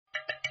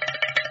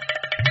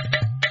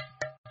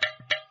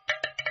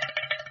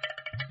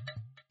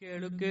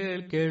ಕೇಳು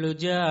ಕೇಳು ಕೇಳು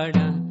ಜಾಣ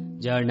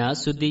ಜಾಣ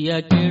ಸುದ್ದಿಯ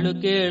ಕೇಳು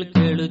ಕೇಳು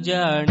ಕೇಳು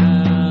ಜಾಣ.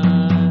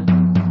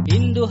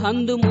 ಇಂದು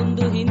ಹಂದು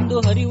ಮುಂದು ಹಿಂದು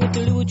ಹರಿವು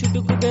ತಿಳಿವು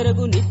ಚುಟುಕು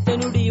ಬೆರಗು ನಿತ್ಯ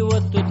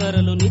ನುಡಿಯುವತ್ತು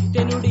ತರಲು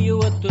ನಿತ್ಯ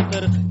ನುಡಿಯುವತ್ತು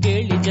ತರಲು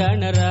ಕೇಳಿ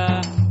ಜಾಣರ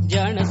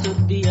ಜಾಣ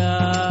ಸುದ್ದಿಯ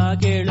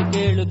ಕೇಳು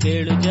ಕೇಳು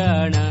ಕೇಳು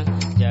ಜಾಣ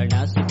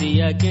ಜಾಣ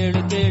ಸುದ್ದಿಯ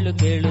ಕೇಳು ಕೇಳು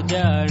ಕೇಳು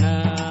ಜಾಣ.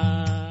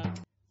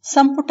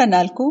 ಸಂಪುಟ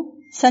 4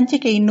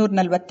 ಸಂಚಿಕೆ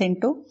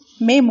 248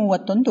 ಮೇ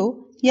 31,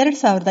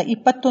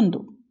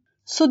 2021.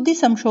 ಸುದ್ದಿ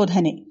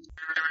ಸಂಶೋಧನೆ.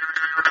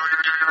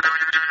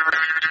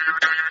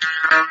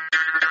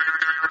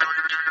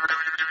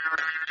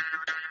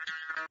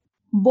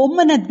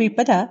 ಬೊಮ್ಮನ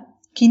ದ್ವೀಪದ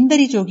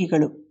ಕಿಂದರಿ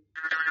ಜೋಗಿಗಳು.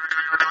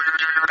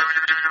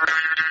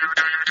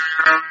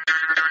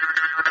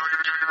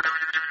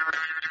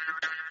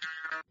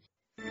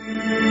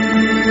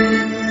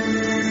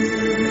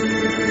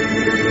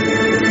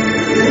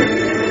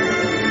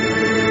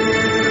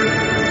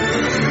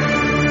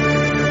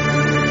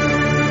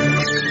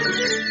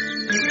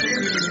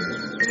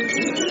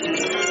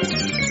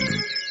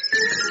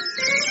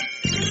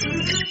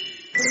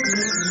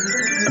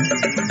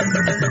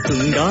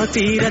 ತುಂಗಾ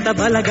ತೀರದ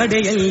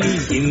ಬಲಗಡೆಯಲ್ಲಿ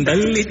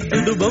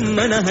ಹಿಂದಲ್ಲಿದ್ದುದು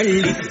ಬೊಮ್ಮನ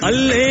ಹಳ್ಳಿ.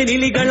 ಅಲ್ಲೇ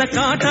ನಿಲಿಗಳ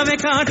ಕಾಟವೇ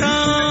ಕಾಟ,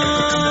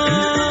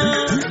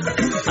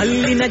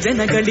 ಅಲ್ಲಿನ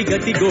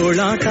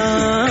ಜನಗಳಿಗತಿಗೋಳಾಟ.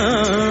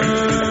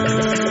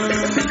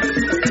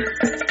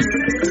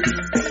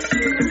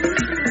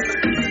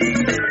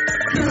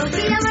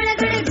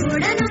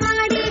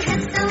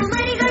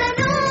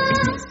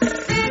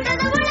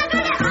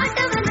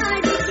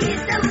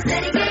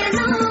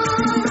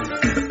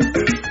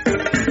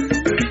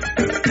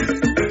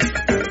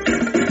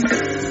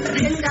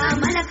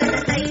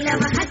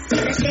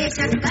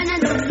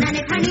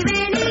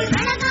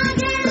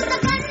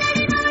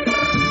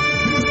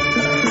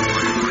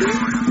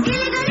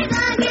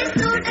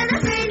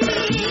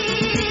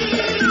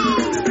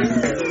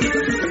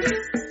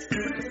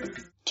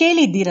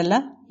 ಕೇಳಿದ್ದೀರಲ್ಲ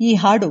ಈ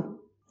ಹಾಡು.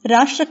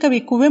 ರಾಷ್ಟ್ರಕವಿ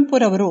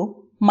ಕುವೆಂಪುರವರು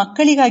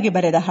ಮಕ್ಕಳಿಗಾಗಿ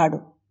ಬರೆದ ಹಾಡು.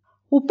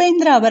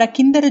 ಉಪೇಂದ್ರ ಅವರ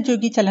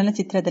ಕಿಂದರಜೋಗಿ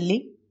ಚಲನಚಿತ್ರದಲ್ಲಿ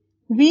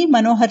ವಿ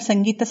ಮನೋಹರ್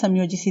ಸಂಗೀತ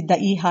ಸಂಯೋಜಿಸಿದ್ದ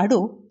ಈ ಹಾಡು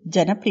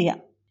ಜನಪ್ರಿಯ.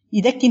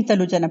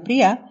 ಇದಕ್ಕಿಂತಲೂ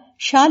ಜನಪ್ರಿಯ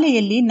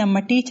ಶಾಲೆಯಲ್ಲಿ ನಮ್ಮ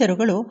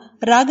ಟೀಚರುಗಳು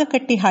ರಾಗ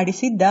ಕಟ್ಟಿ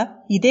ಹಾಡಿಸಿದ್ದ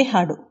ಇದೇ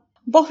ಹಾಡು.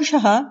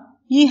 ಬಹುಶಃ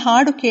ಈ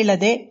ಹಾಡು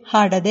ಕೇಳದೆ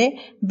ಹಾಡದೆ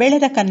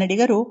ಬೆಳೆದ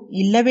ಕನ್ನಡಿಗರು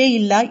ಇಲ್ಲವೇ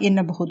ಇಲ್ಲ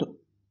ಎನ್ನಬಹುದು.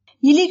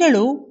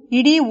 ಇಲಿಗಳು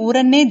ಇಡೀ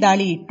ಊರನ್ನೇ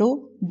ದಾಳಿ ಇಟ್ಟು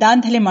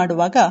ದಾಂಧಲೆ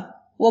ಮಾಡುವಾಗ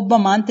ಒಬ್ಬ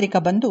ಮಾಂತ್ರಿಕ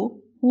ಬಂದು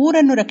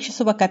ಊರನ್ನು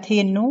ರಕ್ಷಿಸುವ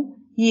ಕಥೆಯನ್ನು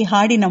ಈ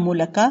ಹಾಡಿನ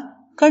ಮೂಲಕ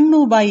ಕಣ್ಣು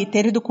ಬಾಯಿ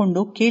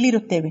ತೆರೆದುಕೊಂಡು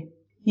ಕೇಳಿರುತ್ತೇವೆ.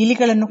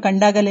 ಇಲಿಗಳನ್ನು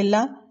ಕಂಡಾಗಲೆಲ್ಲ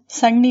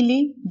ಸಣ್ಣಿಲಿ,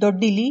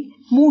 ದೊಡ್ಡಿಲಿ,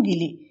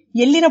 ಮೂಗಿಲಿ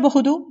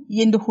ಎಲ್ಲಿರಬಹುದು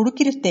ಎಂದು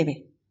ಹುಡುಕಿರುತ್ತೇವೆ.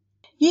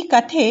 ಈ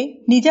ಕಥೆ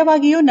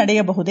ನಿಜವಾಗಿಯೂ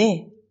ನಡೆಯಬಹುದೇ?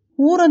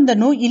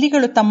 ಊರೊಂದನ್ನು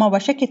ಇಲಿಗಳು ತಮ್ಮ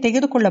ವಶಕ್ಕೆ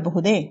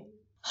ತೆಗೆದುಕೊಳ್ಳಬಹುದೇ?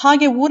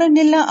 ಹಾಗೆ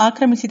ಊರನ್ನೆಲ್ಲ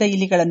ಆಕ್ರಮಿಸಿದ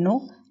ಇಲಿಗಳನ್ನು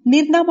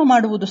ನಿರ್ನಾಮ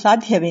ಮಾಡುವುದು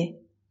ಸಾಧ್ಯವೇ?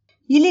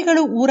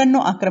 ಇಲಿಗಳು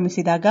ಊರನ್ನು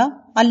ಆಕ್ರಮಿಸಿದಾಗ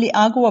ಅಲ್ಲಿ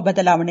ಆಗುವ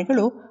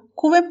ಬದಲಾವಣೆಗಳು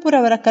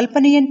ಕುವೆಂಪುರವರ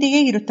ಕಲ್ಪನೆಯಂತೆಯೇ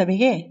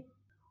ಇರುತ್ತವೆಯೇ?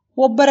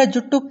 ಒಬ್ಬರ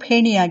ಜುಟ್ಟು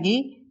ಫೇಣಿಯಾಗಿ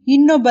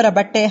ಇನ್ನೊಬ್ಬರ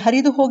ಬಟ್ಟೆ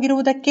ಹರಿದು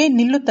ಹೋಗಿರುವುದಕ್ಕೆ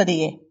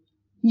ನಿಲ್ಲುತ್ತದೆಯೇ?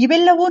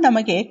 ಇವೆಲ್ಲವೂ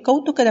ನಮಗೆ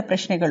ಕೌತುಕದ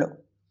ಪ್ರಶ್ನೆಗಳು.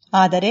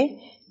 ಆದರೆ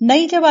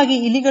ನೈಜವಾಗಿ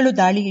ಇಲಿಗಳು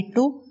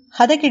ದಾಳಿಯಿಟ್ಟು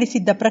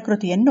ಹದಗೆಡಿಸಿದ್ದ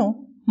ಪ್ರಕೃತಿಯನ್ನು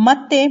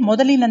ಮತ್ತೆ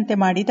ಮೊದಲಿನಂತೆ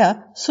ಮಾಡಿದ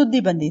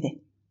ಸುದ್ದಿ ಬಂದಿದೆ.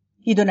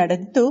 ಇದು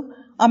ನಡೆದಿದ್ದು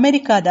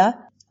ಅಮೆರಿಕಾದ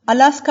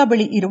ಅಲಾಸ್ಕಾ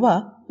ಬಳಿ ಇರುವ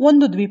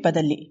ಒಂದು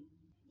ದ್ವೀಪದಲ್ಲಿ.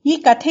 ಈ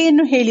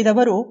ಕಥೆಯನ್ನು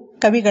ಹೇಳಿದವರು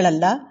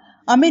ಕವಿಗಳಲ್ಲ,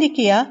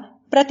 ಅಮೆರಿಕೆಯ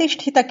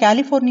ಪ್ರತಿಷ್ಠಿತ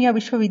ಕ್ಯಾಲಿಫೋರ್ನಿಯಾ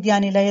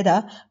ವಿಶ್ವವಿದ್ಯಾನಿಲಯದ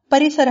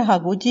ಪರಿಸರ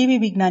ಹಾಗೂ ಜೀವಿ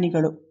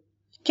ವಿಜ್ಞಾನಿಗಳು.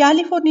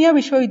 ಕ್ಯಾಲಿಫೋರ್ನಿಯಾ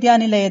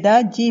ವಿಶ್ವವಿದ್ಯಾನಿಲಯದ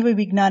ಜೀವಿ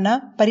ವಿಜ್ಞಾನ,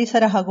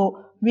 ಪರಿಸರ ಹಾಗೂ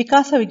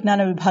ವಿಕಾಸ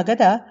ವಿಜ್ಞಾನ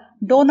ವಿಭಾಗದ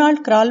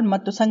ಡೊನಾಲ್ಡ್ ಕ್ರಾಲ್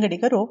ಮತ್ತು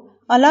ಸಂಗಡಿಗರು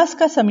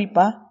ಅಲಾಸ್ಕಾ ಸಮೀಪ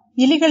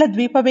ಇಲಿಗಳ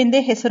ದ್ವೀಪವೆಂದೇ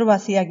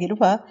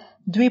ಹೆಸರುವಾಸಿಯಾಗಿರುವ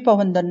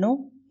ದ್ವೀಪವೊಂದನ್ನು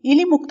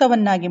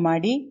ಇಲಿಮುಕ್ತವನ್ನಾಗಿ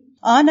ಮಾಡಿ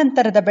ಆ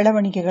ನಂತರದ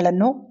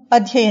ಬೆಳವಣಿಗೆಗಳನ್ನು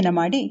ಅಧ್ಯಯನ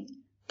ಮಾಡಿ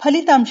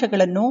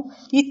ಫಲಿತಾಂಶಗಳನ್ನು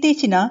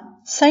ಇತ್ತೀಚಿನ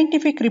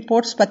ಸೈಂಟಿಫಿಕ್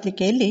ರಿಪೋರ್ಟ್ಸ್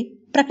ಪತ್ರಿಕೆಯಲ್ಲಿ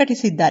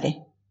ಪ್ರಕಟಿಸಿದ್ದಾರೆ.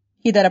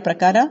 ಇದರ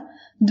ಪ್ರಕಾರ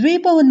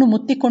ದ್ವೀಪವನ್ನು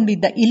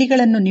ಮುತ್ತಿಕೊಂಡಿದ್ದ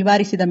ಇಲಿಗಳನ್ನು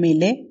ನಿವಾರಿಸಿದ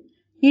ಮೇಲೆ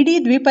ಇಡೀ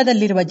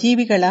ದ್ವೀಪದಲ್ಲಿರುವ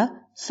ಜೀವಿಗಳ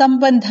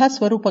ಸಂಬಂಧ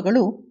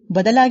ಸ್ವರೂಪಗಳು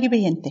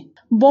ಬದಲಾಗಿವೆಯಂತೆ.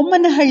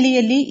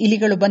 ಬೊಮ್ಮನಹಳ್ಳಿಯಲ್ಲಿ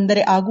ಇಲಿಗಳು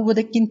ಬಂದರೆ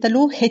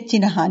ಆಗುವುದಕ್ಕಿಂತಲೂ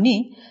ಹೆಚ್ಚಿನ ಹಾನಿ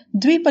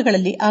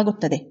ದ್ವೀಪಗಳಲ್ಲಿ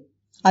ಆಗುತ್ತದೆ.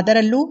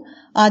 ಅದರಲ್ಲೂ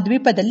ಆ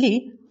ದ್ವೀಪದಲ್ಲಿ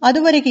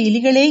ಅದುವರೆಗೆ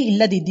ಇಲಿಗಳೇ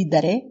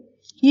ಇಲ್ಲದಿದ್ದರೆ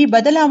ಈ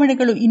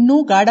ಬದಲಾವಣೆಗಳು ಇನ್ನೂ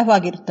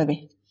ಗಾಢವಾಗಿರುತ್ತವೆ.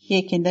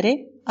 ಏಕೆಂದರೆ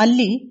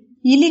ಅಲ್ಲಿ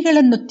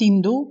ಇಲಿಗಳನ್ನು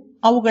ತಿಂದು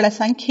ಅವುಗಳ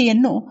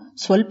ಸಂಖ್ಯೆಯನ್ನು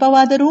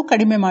ಸ್ವಲ್ಪವಾದರೂ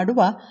ಕಡಿಮೆ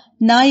ಮಾಡುವ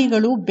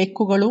ನಾಯಿಗಳು,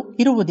 ಬೆಕ್ಕುಗಳು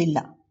ಇರುವುದಿಲ್ಲ.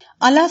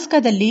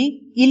 ಅಲಾಸ್ಕಾದಲ್ಲಿ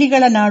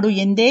ಇಲಿಗಳ ನಾಡು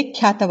ಎಂದೇ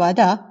ಖ್ಯಾತವಾದ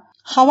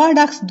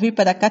ಹವಾಡಾಕ್ಸ್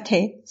ದ್ವೀಪದ ಕಥೆ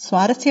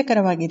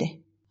ಸ್ವಾರಸ್ಯಕರವಾಗಿದೆ.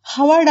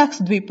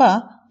 ಹವಾಡಾಕ್ಸ್ ದ್ವೀಪ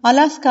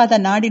ಅಲಾಸ್ಕಾದ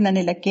ನಾಡಿನ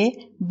ನೆಲಕ್ಕೆ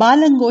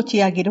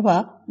ಬಾಲಂಗೋಚಿಯಾಗಿರುವ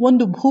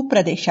ಒಂದು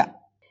ಭೂಪ್ರದೇಶ.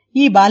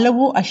 ಈ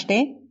ಬಾಲವೂ ಅಷ್ಟೇ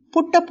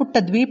ಪುಟ್ಟ ಪುಟ್ಟ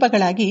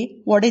ದ್ವೀಪಗಳಾಗಿ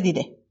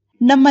ಒಡೆದಿದೆ.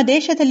 ನಮ್ಮ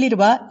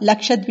ದೇಶದಲ್ಲಿರುವ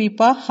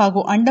ಲಕ್ಷದ್ವೀಪ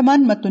ಹಾಗೂ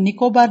ಅಂಡಮಾನ್ ಮತ್ತು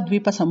ನಿಕೋಬಾರ್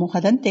ದ್ವೀಪ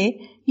ಸಮೂಹದಂತೆ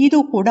ಇದು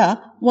ಕೂಡ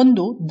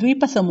ಒಂದು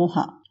ದ್ವೀಪ ಸಮೂಹ,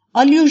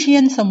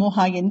 ಅಲ್ಯೂಷಿಯನ್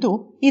ಸಮೂಹ ಎಂದು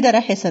ಇದರ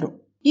ಹೆಸರು.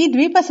 ಈ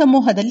ದ್ವೀಪ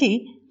ಸಮೂಹದಲ್ಲಿ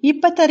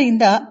 20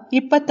 ರಿಂದ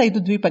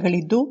 25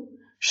 ದ್ವೀಪಗಳಿದ್ದು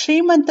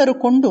ಶ್ರೀಮಂತರು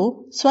ಕೊಂಡು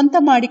ಸ್ವಂತ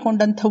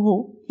ಮಾಡಿಕೊಂಡಂಥವು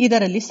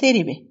ಇದರಲ್ಲಿ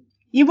ಸೇರಿವೆ.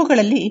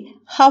 ಇವುಗಳಲ್ಲಿ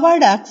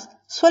ಹವಾಡಾಕ್ಸ್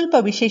ಸ್ವಲ್ಪ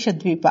ವಿಶೇಷ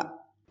ದ್ವೀಪ.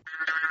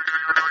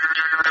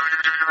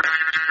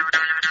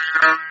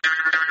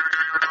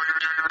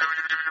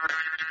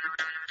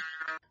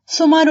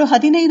 ಸುಮಾರು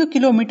 15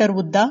 ಕಿಲೋಮೀಟರ್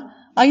ಉದ್ದ,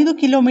 5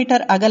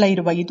 ಕಿಲೋಮೀಟರ್ ಅಗಲ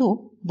ಇರುವ ಇದು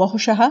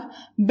ಬಹುಶಃ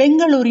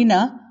ಬೆಂಗಳೂರಿನ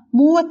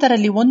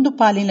 30ರಲ್ಲಿ 1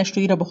 ಪಾಲಿನಷ್ಟು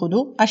ಇರಬಹುದು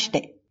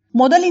ಅಷ್ಟೇ.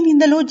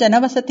 ಮೊದಲಿನಿಂದಲೂ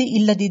ಜನವಸತಿ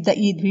ಇಲ್ಲದಿದ್ದ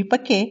ಈ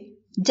ದ್ವೀಪಕ್ಕೆ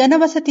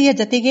ಜನವಸತಿಯ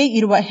ಜತೆಗೇ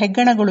ಇರುವ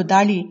ಹೆಗ್ಗಣಗಳು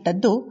ದಾಳಿ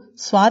ಇಟ್ಟದ್ದು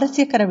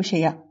ಸ್ವಾರಸ್ಯಕರ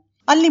ವಿಷಯ.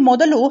 ಅಲ್ಲಿ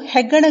ಮೊದಲು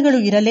ಹೆಗ್ಗಣಗಳು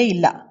ಇರಲೇ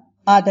ಇಲ್ಲ.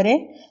 ಆದರೆ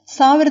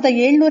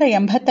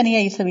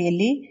 1780ನೇ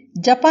ಇಸವಿಯಲ್ಲಿ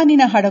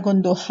ಜಪಾನಿನ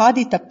ಹಡಗೊಂದು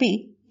ಹಾದಿ ತಪ್ಪಿ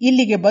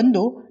ಇಲ್ಲಿಗೆ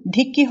ಬಂದು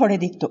ಢಿಕ್ಕಿ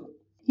ಹೊಡೆದಿತ್ತು.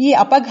 ಈ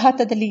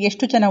ಅಪಘಾತದಲ್ಲಿ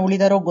ಎಷ್ಟು ಜನ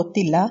ಉಳಿದರೋ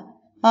ಗೊತ್ತಿಲ್ಲ.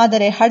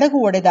 ಆದರೆ ಹಡಗು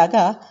ಒಡೆದಾಗ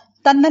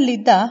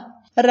ತನ್ನಲ್ಲಿದ್ದ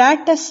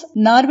ರಾಟಸ್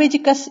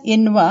ನಾರ್ವೆಜಿಕಸ್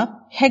ಎನ್ನುವ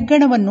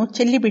ಹೆಗ್ಗಣವನ್ನು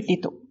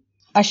ಚೆಲ್ಲಿಬಿಟ್ಟಿತು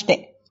ಅಷ್ಟೇ.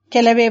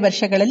 ಕೆಲವೇ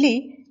ವರ್ಷಗಳಲ್ಲಿ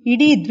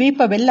ಇಡೀ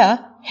ದ್ವೀಪವೆಲ್ಲ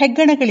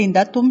ಹೆಗ್ಗಣಗಳಿಂದ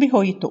ತುಂಬಿ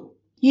ಹೋಯಿತು.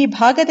 ಈ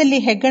ಭಾಗದಲ್ಲಿ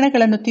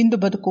ಹೆಗ್ಗಣಗಳನ್ನು ತಿಂದು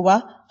ಬದುಕುವ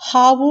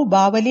ಹಾವು,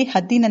 ಬಾವಲಿ,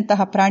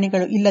 ಹದ್ದಿನಂತಹ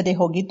ಪ್ರಾಣಿಗಳು ಇಲ್ಲದೆ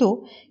ಹೋಗಿದ್ದು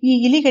ಈ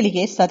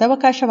ಇಲಿಗಳಿಗೆ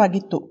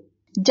ಸದವಕಾಶವಾಗಿತ್ತು.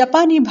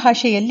 ಜಪಾನಿ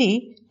ಭಾಷೆಯಲ್ಲಿ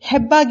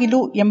ಹೆಬ್ಬಾಗಿಲು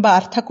ಎಂಬ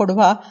ಅರ್ಥ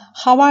ಕೊಡುವ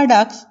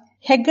ಹವಾಡಾಕ್ಸ್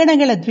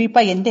ಹೆಗ್ಗಣಗಳ ದ್ವೀಪ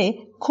ಎಂದೇ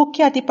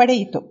ಕುಖ್ಯಾತಿ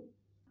ಪಡೆಯಿತು.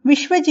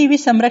 ವಿಶ್ವಜೀವಿ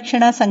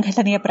ಸಂರಕ್ಷಣಾ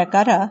ಸಂಘಟನೆಯ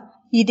ಪ್ರಕಾರ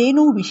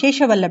ಇದೇನೂ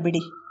ವಿಶೇಷವಲ್ಲ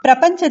ಬಿಡಿ.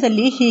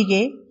 ಪ್ರಪಂಚದಲ್ಲಿ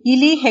ಹೀಗೆ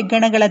ಇಲಿ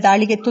ಹೆಗ್ಗಣಗಳ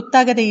ದಾಳಿಗೆ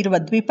ತುತ್ತಾಗದೇ ಇರುವ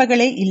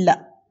ದ್ವೀಪಗಳೇ ಇಲ್ಲ.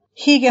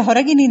 ಹೀಗೆ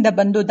ಹೊರಗಿನಿಂದ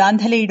ಬಂದು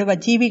ದಾಂಧಲೆ ಇಡುವ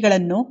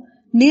ಜೀವಿಗಳನ್ನು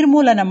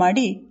ನಿರ್ಮೂಲನ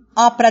ಮಾಡಿ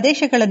ಆ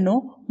ಪ್ರದೇಶಗಳನ್ನು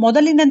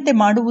ಮೊದಲಿನಂತೆ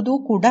ಮಾಡುವುದೂ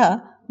ಕೂಡ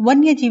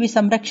ವನ್ಯಜೀವಿ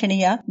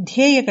ಸಂರಕ್ಷಣೆಯ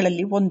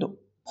ಧ್ಯೇಯಗಳಲ್ಲಿ ಒಂದು.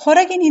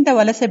 ಹೊರಗಿನಿಂದ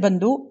ವಲಸೆ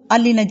ಬಂದು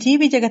ಅಲ್ಲಿನ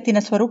ಜೀವಿ ಜಗತ್ತಿನ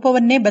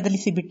ಸ್ವರೂಪವನ್ನೇ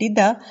ಬದಲಿಸಿಬಿಟ್ಟಿದ್ದ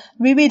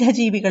ವಿವಿಧ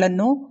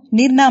ಜೀವಿಗಳನ್ನು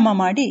ನಿರ್ನಾಮ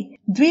ಮಾಡಿ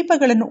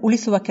ದ್ವೀಪಗಳನ್ನು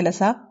ಉಳಿಸುವ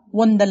ಕೆಲಸ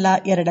ಒಂದಲ್ಲ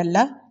ಎರಡಲ್ಲ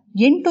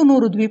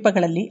 800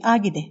 ದ್ವೀಪಗಳಲ್ಲಿ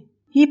ಆಗಿದೆ.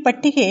 ಈ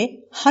ಪಟ್ಟಿಗೆ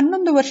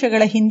 11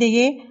 ವರ್ಷಗಳ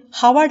ಹಿಂದೆಯೇ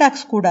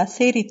ಹವಾಡಾಕ್ಸ್ ಕೂಡ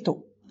ಸೇರಿತ್ತು.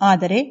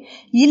 ಆದರೆ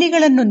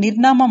ಇಲಿಗಳನ್ನು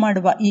ನಿರ್ನಾಮ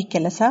ಮಾಡುವ ಈ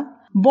ಕೆಲಸ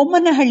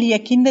ಬೊಮ್ಮನಹಳ್ಳಿಯ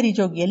ಕಿಂದರಿ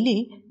ಜೋಗಿಯಲ್ಲಿ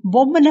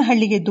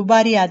ಬೊಮ್ಮನಹಳ್ಳಿಗೆ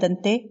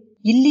ದುಬಾರಿಯಾದಂತೆ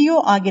ಇಲ್ಲಿಯೂ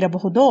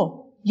ಆಗಿರಬಹುದೋ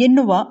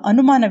ಎನ್ನುವ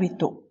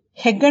ಅನುಮಾನವಿತ್ತು.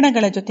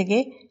 ಹೆಗ್ಗಣಗಳ ಜೊತೆಗೆ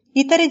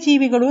ಇತರೆ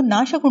ಜೀವಿಗಳು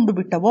ನಾಶಗೊಂಡು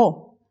ಬಿಟ್ಟವೋ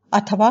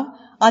ಅಥವಾ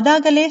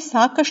ಅದಾಗಲೇ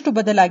ಸಾಕಷ್ಟು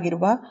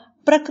ಬದಲಾಗಿರುವ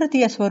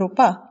ಪ್ರಕೃತಿಯ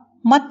ಸ್ವರೂಪ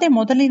ಮತ್ತೆ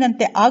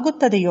ಮೊದಲಿನಂತೆ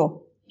ಆಗುತ್ತದೆಯೋ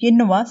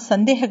ಎನ್ನುವ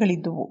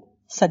ಸಂದೇಹಗಳಿದ್ದುವು.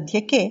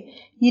 ಸದ್ಯಕ್ಕೆ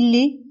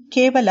ಇಲ್ಲಿ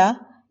ಕೇವಲ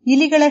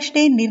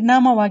ಇಲಿಗಳಷ್ಟೇ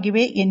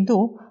ನಿರ್ನಾಮವಾಗಿವೆ ಎಂದು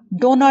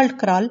ಡೊನಾಲ್ಡ್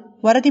ಕ್ರಾಲ್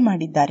ವರದಿ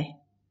ಮಾಡಿದ್ದಾರೆ.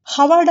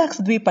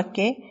 ಹವಾಡಾಕ್ಸ್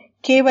ದ್ವೀಪಕ್ಕೆ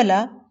ಕೇವಲ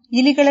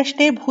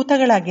ಇಲಿಗಳಷ್ಟೇ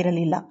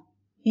ಭೂತಗಳಾಗಿರಲಿಲ್ಲ.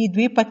 ಈ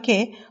ದ್ವೀಪಕ್ಕೆ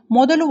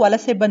ಮೊದಲು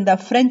ವಲಸೆ ಬಂದ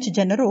ಫ್ರೆಂಚ್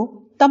ಜನರು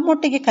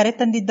ತಮ್ಮೊಟ್ಟಿಗೆ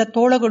ಕರೆತಂದಿದ್ದ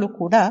ತೋಳಗಳು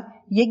ಕೂಡ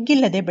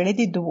ಎಗ್ಗಿಲ್ಲದೆ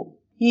ಬೆಳೆದಿದ್ದುವು.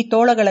 ಈ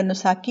ತೋಳಗಳನ್ನು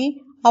ಸಾಕಿ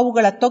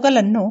ಅವುಗಳ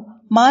ತೊಗಲನ್ನು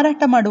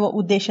ಮಾರಾಟ ಮಾಡುವ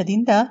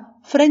ಉದ್ದೇಶದಿಂದ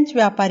ಫ್ರೆಂಚ್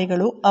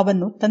ವ್ಯಾಪಾರಿಗಳು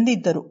ಅವನ್ನು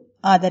ತಂದಿದ್ದರು.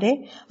 ಆದರೆ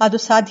ಅದು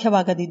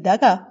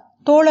ಸಾಧ್ಯವಾಗದಿದ್ದಾಗ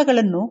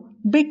ತೋಳಗಳನ್ನು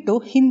ಬಿಟ್ಟು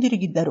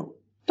ಹಿಂದಿರುಗಿದ್ದರು.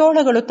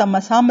 ತೋಳಗಳು ತಮ್ಮ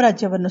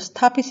ಸಾಮ್ರಾಜ್ಯವನ್ನು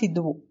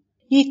ಸ್ಥಾಪಿಸಿದ್ದುವು.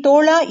 ಈ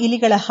ತೋಳ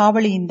ಇಲಿಗಳ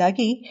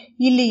ಹಾವಳಿಯಿಂದಾಗಿ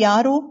ಇಲ್ಲಿ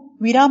ಯಾರೂ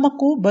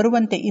ವಿರಾಮಕ್ಕೂ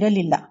ಬರುವಂತೆ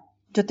ಇರಲಿಲ್ಲ.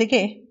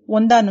 ಜೊತೆಗೆ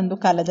ಒಂದಾನೊಂದು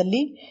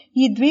ಕಾಲದಲ್ಲಿ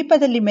ಈ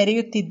ದ್ವೀಪದಲ್ಲಿ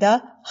ಮೆರೆಯುತ್ತಿದ್ದ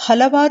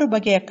ಹಲವಾರು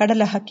ಬಗೆಯ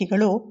ಕಡಲ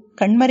ಹಕ್ಕಿಗಳು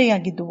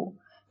ಕಣ್ಮರೆಯಾಗಿದ್ದುವು.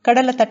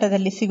 ಕಡಲ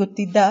ತಟದಲ್ಲಿ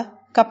ಸಿಗುತ್ತಿದ್ದ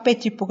ಕಪ್ಪೆ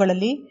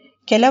ಚಿಪ್ಪುಗಳಲ್ಲಿ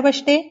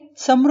ಕೆಲವಷ್ಟೇ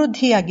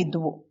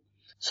ಸಮೃದ್ಧಿಯಾಗಿದ್ದುವು.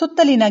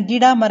 ಸುತ್ತಲಿನ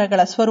ಗಿಡ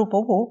ಮರಗಳ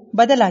ಸ್ವರೂಪವು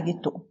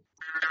ಬದಲಾಗಿತ್ತು.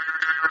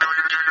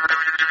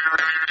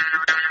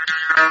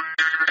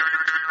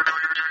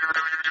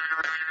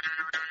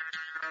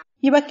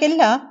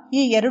 ಇವಕ್ಕೆಲ್ಲ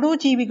ಈ ಎರಡೂ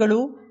ಜೀವಿಗಳು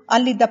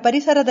ಅಲ್ಲಿದ್ದ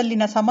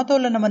ಪರಿಸರದಲ್ಲಿನ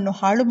ಸಮತೋಲನವನ್ನು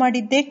ಹಾಳು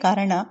ಮಾಡಿದ್ದೇ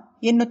ಕಾರಣ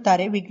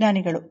ಎನ್ನುತ್ತಾರೆ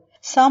ವಿಜ್ಞಾನಿಗಳು.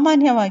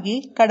 ಸಾಮಾನ್ಯವಾಗಿ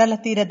ಕಡಲ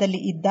ತೀರದಲ್ಲಿ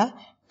ಇದ್ದ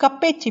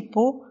ಕಪ್ಪೆ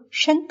ಚಿಪ್ಪು,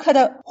 ಶಂಖದ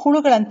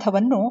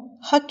ಹುಳುಗಳಂಥವನ್ನು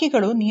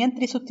ಹಕ್ಕಿಗಳು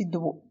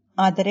ನಿಯಂತ್ರಿಸುತ್ತಿದ್ದುವು.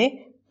 ಆದರೆ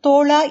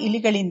ತೋಳ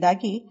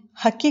ಇಲಿಗಳಿಂದಾಗಿ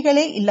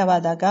ಹಕ್ಕಿಗಳೇ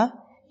ಇಲ್ಲವಾದಾಗ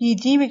ಈ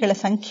ಜೀವಿಗಳ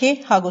ಸಂಖ್ಯೆ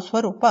ಹಾಗೂ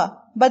ಸ್ವರೂಪ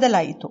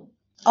ಬದಲಾಯಿತು.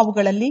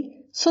 ಅವುಗಳಲ್ಲಿ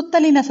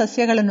ಸುತ್ತಲಿನ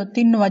ಸಸ್ಯಗಳನ್ನು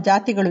ತಿನ್ನುವ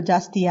ಜಾತಿಗಳು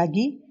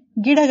ಜಾಸ್ತಿಯಾಗಿ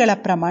ಗಿಡಗಳ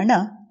ಪ್ರಮಾಣ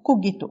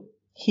ಕುಗ್ಗಿತು.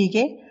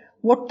 ಹೀಗೆ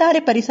ಒಟ್ಟಾರೆ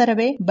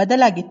ಪರಿಸರವೇ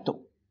ಬದಲಾಗಿತ್ತು.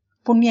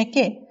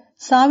 ಪುಣ್ಯಕ್ಕೆ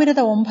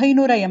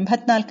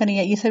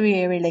 1984ನೇ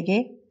ಇಸವಿಯ ವೇಳೆಗೆ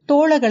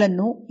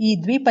ತೋಳಗಳನ್ನು ಈ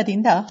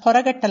ದ್ವೀಪದಿಂದ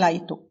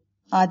ಹೊರಗಟ್ಟಲಾಯಿತು.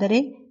 ಆದರೆ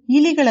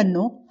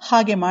ಇಲಿಗಳನ್ನು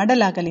ಹಾಗೆ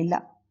ಮಾಡಲಾಗಲಿಲ್ಲ.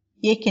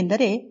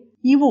 ಏಕೆಂದರೆ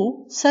ಇವು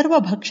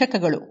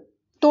ಸರ್ವಭಕ್ಷಕಗಳು.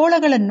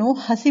 ತೋಳಗಳನ್ನು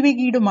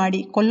ಹಸಿವೆಗೀಡು ಮಾಡಿ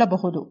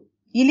ಕೊಲ್ಲಬಹುದು,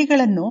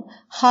 ಇಲಿಗಳನ್ನು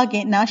ಹಾಗೆ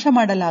ನಾಶ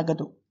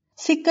ಮಾಡಲಾಗದು.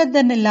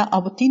 ಸಿಕ್ಕದ್ದನ್ನೆಲ್ಲ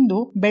ಅವು ತಿಂದು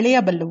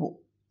ಬೆಳೆಯಬಲ್ಲವು.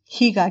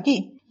 ಹೀಗಾಗಿ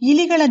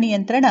ಇಲಿಗಳ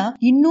ನಿಯಂತ್ರಣ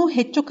ಇನ್ನೂ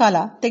ಹೆಚ್ಚು ಕಾಲ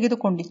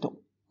ತೆಗೆದುಕೊಂಡಿತು.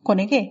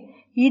 ಕೊನೆಗೆ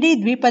ಇಡೀ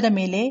ದ್ವೀಪದ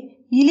ಮೇಲೆ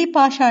ಇಲಿ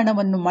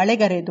ಪಾಷಾಣವನ್ನು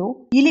ಮಳೆಗರೆದು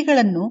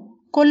ಇಲಿಗಳನ್ನು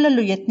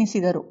ಕೊಲ್ಲಲು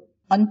ಯತ್ನಿಸಿದರು.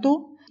 ಅಂತೂ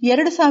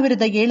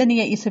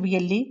 2007ನೇ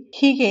ಇಸವಿಯಲ್ಲಿ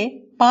ಹೀಗೆ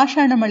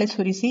ಪಾಷಾಣ ಮಳೆ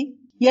ಸುರಿಸಿ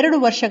 2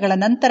 ವರ್ಷಗಳ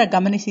ನಂತರ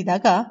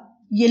ಗಮನಿಸಿದಾಗ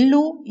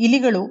ಎಲ್ಲೂ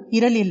ಇಲಿಗಳು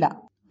ಇರಲಿಲ್ಲ.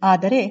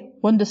 ಆದರೆ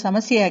ಒಂದು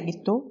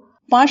ಸಮಸ್ಯೆಯಾಗಿತ್ತು.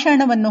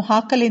 ಪಾಷಾಣವನ್ನು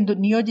ಹಾಕಲೆಂದು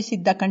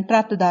ನಿಯೋಜಿಸಿದ್ದ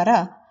ಕಂಟ್ರಾತುದಾರ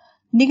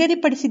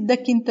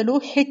ನಿಗದಿಪಡಿಸಿದ್ದಕ್ಕಿಂತಲೂ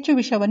ಹೆಚ್ಚು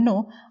ವಿಷವನ್ನು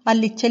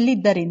ಅಲ್ಲಿ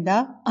ಚೆಲ್ಲಿದ್ದರಿಂದ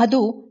ಅದು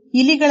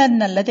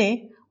ಇಲಿಗಳನ್ನಲ್ಲದೆ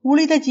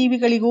ಉಳಿದ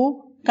ಜೀವಿಗಳಿಗೂ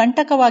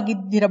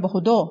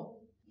ಕಂಟಕವಾಗಿದ್ದಿರಬಹುದೋ.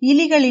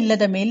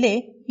 ಇಲಿಗಳಿಲ್ಲದ ಮೇಲೆ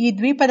ಈ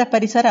ದ್ವೀಪದ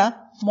ಪರಿಸರ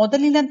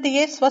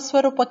ಮೊದಲಿನಂತೆಯೇ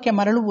ಸ್ವಸ್ವರೂಪಕ್ಕೆ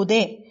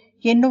ಮರಳುವುದೇ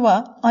ಎನ್ನುವ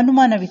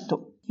ಅನುಮಾನವಿತ್ತು.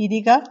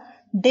 ಇದೀಗ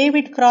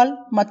ಡೇವಿಡ್ ಕ್ರಾಲ್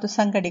ಮತ್ತು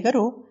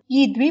ಸಂಗಡಿಗರು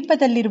ಈ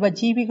ದ್ವೀಪದಲ್ಲಿರುವ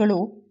ಜೀವಿಗಳು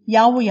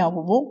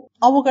ಯಾವುವು,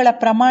 ಅವುಗಳ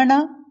ಪ್ರಮಾಣ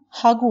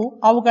ಹಾಗೂ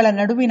ಅವುಗಳ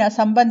ನಡುವಿನ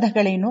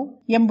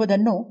ಸಂಬಂಧಗಳೇನು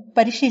ಎಂಬುದನ್ನು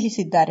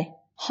ಪರಿಶೀಲಿಸಿದ್ದಾರೆ.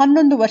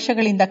 11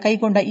 ವರ್ಷಗಳಿಂದ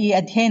ಕೈಗೊಂಡ ಈ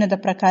ಅಧ್ಯಯನದ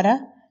ಪ್ರಕಾರ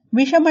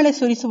ವಿಷಮಳೆ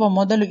ಸುರಿಸುವ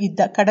ಮೊದಲು ಇದ್ದ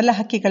ಕಡಲ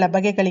ಹಕ್ಕಿಗಳ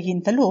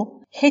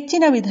ಬಗೆಗಳಿಗಿಂತಲೂ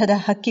ಹೆಚ್ಚಿನ ವಿಧದ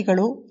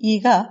ಹಕ್ಕಿಗಳು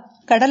ಈಗ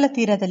ಕಡಲ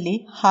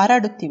ತೀರದಲ್ಲಿ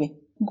ಹಾರಾಡುತ್ತಿವೆ,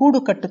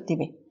 ಗೂಡು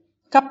ಕಟ್ಟುತ್ತಿವೆ.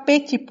 ಕಪ್ಪೆ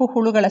ಚಿಪ್ಪು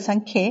ಹುಳುಗಳ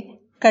ಸಂಖ್ಯೆ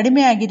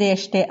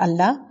ಕಡಿಮೆಯಾಗಿದೆಯಷ್ಟೇ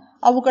ಅಲ್ಲ,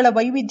 ಅವುಗಳ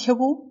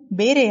ವೈವಿಧ್ಯವೂ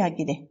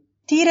ಬೇರೆಯಾಗಿದೆ.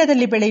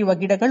 ತೀರದಲ್ಲಿ ಬೆಳೆಯುವ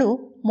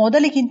ಗಿಡಗಳು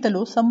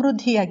ಮೊದಲಿಗಿಂತಲೂ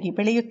ಸಮೃದ್ಧಿಯಾಗಿ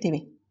ಬೆಳೆಯುತ್ತಿವೆ.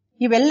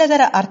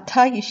 ಇವೆಲ್ಲದರ ಅರ್ಥ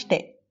ಇಷ್ಟೇ: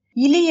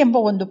 ಇಲಿ ಎಂಬ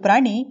ಒಂದು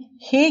ಪ್ರಾಣಿ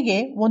ಹೇಗೆ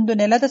ಒಂದು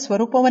ನೆಲದ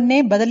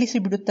ಸ್ವರೂಪವನ್ನೇ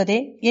ಬದಲಿಸಿಬಿಡುತ್ತದೆ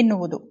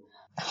ಎನ್ನುವುದು.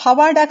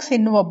 ಹವಾಡಾಕ್ಸ್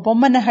ಎನ್ನುವ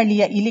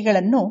ಬೊಮ್ಮನಹಳ್ಳಿಯ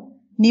ಇಲಿಗಳನ್ನು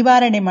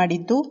ನಿವಾರಣೆ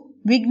ಮಾಡಿದ್ದು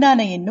ವಿಜ್ಞಾನ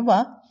ಎನ್ನುವ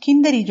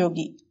ಕಿಂದರಿ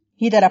ಜೋಗಿ.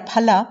 ಇದರ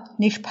ಫಲ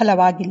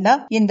ನಿಷ್ಫಲವಾಗಿಲ್ಲ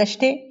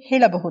ಎಂದಷ್ಟೇ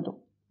ಹೇಳಬಹುದು.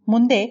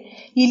 ಮುಂದೆ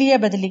ಇಲಿಯ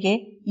ಬದಲಿಗೆ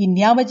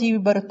ಇನ್ಯಾವ ಜೀವಿ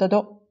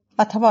ಬರುತ್ತದೋ,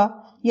 ಅಥವಾ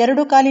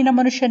 2 ಕಾಲಿನ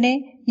ಮನುಷ್ಯನೇ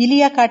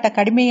ಇಲಿಯ ಕಾಟ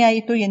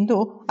ಕಡಿಮೆಯಾಯಿತು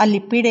ಎಂದು ಅಲ್ಲಿ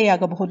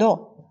ಪೀಡೆಯಾಗಬಹುದೋ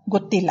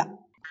ಗೊತ್ತಿಲ್ಲ.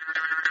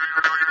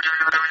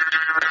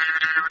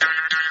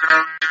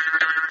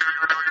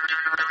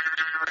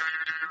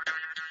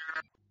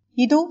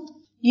 ಇದು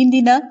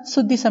ಇಂದಿನ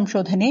ಸುದ್ದಿ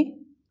ಸಂಶೋಧನೆ.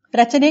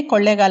 ರಚನೆ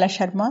ಕೊಳ್ಳೇಗಾಲ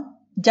ಶರ್ಮಾ.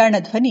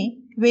 ಜಾಣಧ್ವನಿ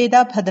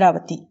ವೇದಾ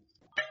ಭದ್ರಾವತಿ.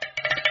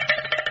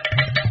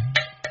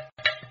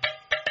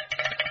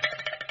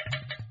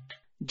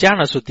 ಜಾಣ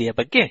ಸುದ್ದಿಯ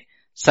ಬಗ್ಗೆ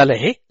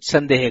ಸಲಹೆ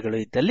ಸಂದೇಹಗಳು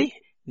ಇದ್ದಲ್ಲಿ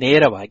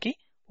ನೇರವಾಗಿ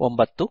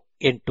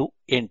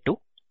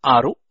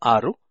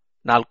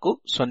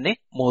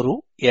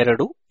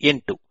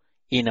 9888664032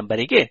 ಈ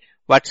ನಂಬರಿಗೆ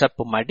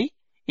ವಾಟ್ಸಪ್ ಮಾಡಿ,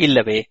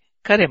 ಇಲ್ಲವೇ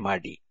ಕರೆ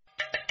ಮಾಡಿ.